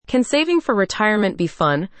Can saving for retirement be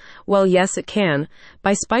fun? Well, yes, it can.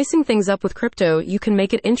 By spicing things up with crypto, you can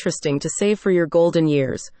make it interesting to save for your golden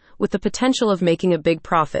years, with the potential of making a big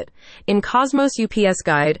profit. In Cosmos UPS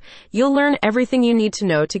Guide, you'll learn everything you need to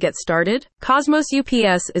know to get started. Cosmos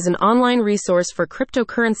UPS is an online resource for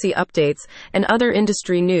cryptocurrency updates and other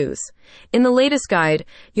industry news. In the latest guide,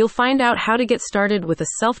 you'll find out how to get started with a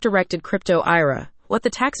self-directed crypto IRA, what the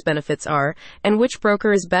tax benefits are, and which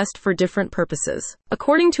broker is best for different purposes.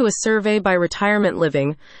 According to a survey by Retirement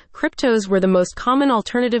Living, cryptos were the most common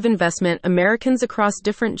alternative investment Americans across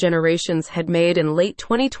different generations had made in late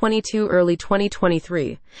 2022, early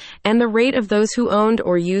 2023, and the rate of those who owned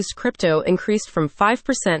or used crypto increased from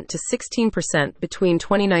 5% to 16% between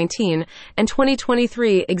 2019 and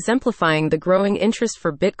 2023, exemplifying the growing interest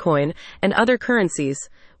for Bitcoin and other currencies.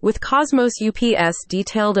 With Cosmos UPS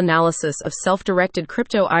detailed analysis of self-directed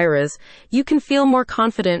crypto IRAs, you can feel more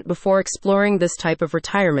confident before exploring this type of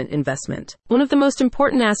retirement investment. One of the most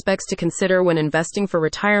important aspects to consider when investing for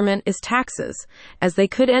retirement is taxes, as they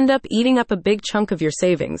could end up eating up a big chunk of your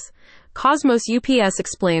savings. Cosmos UPS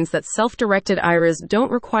explains that self-directed IRAs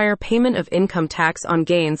don't require payment of income tax on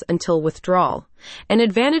gains until withdrawal, an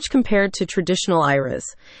advantage compared to traditional IRAs.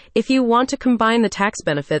 If you want to combine the tax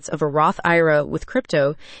benefits of a Roth IRA with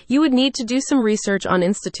crypto, you would need to do some research on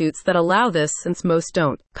institutes that allow this, since most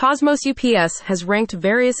don't. Cosmos UPS has ranked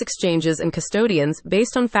various exchanges and custodians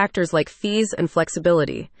based on factors like fees and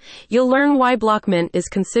flexibility. You'll learn why BlockMint is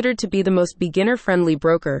considered to be the most beginner-friendly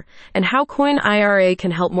broker, and how Coin IRA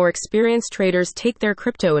can help more experienced traders take their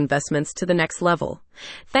crypto investments to the next level.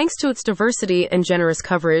 Thanks to its diversity and generous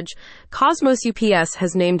coverage, Cosmos UPS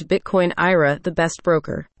has named Bitcoin IRA the best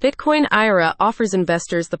broker. Bitcoin IRA offers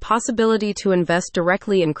investors the possibility to invest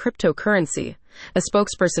directly in cryptocurrency, a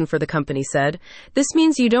spokesperson for the company said. This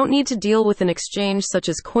means you don't need to deal with an exchange such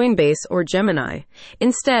as Coinbase or Gemini.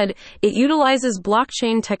 Instead, it utilizes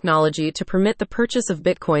blockchain technology to permit the purchase of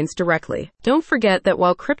Bitcoins directly. Don't forget that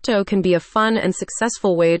while crypto can be a fun and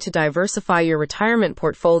successful way to diversify your retirement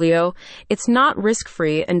portfolio, it's not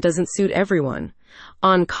risk-free and doesn't suit everyone.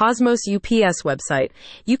 On Cosmos UPS website,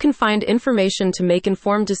 you can find information to make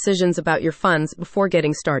informed decisions about your funds before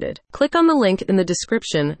getting started. Click on the link in the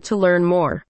description to learn more.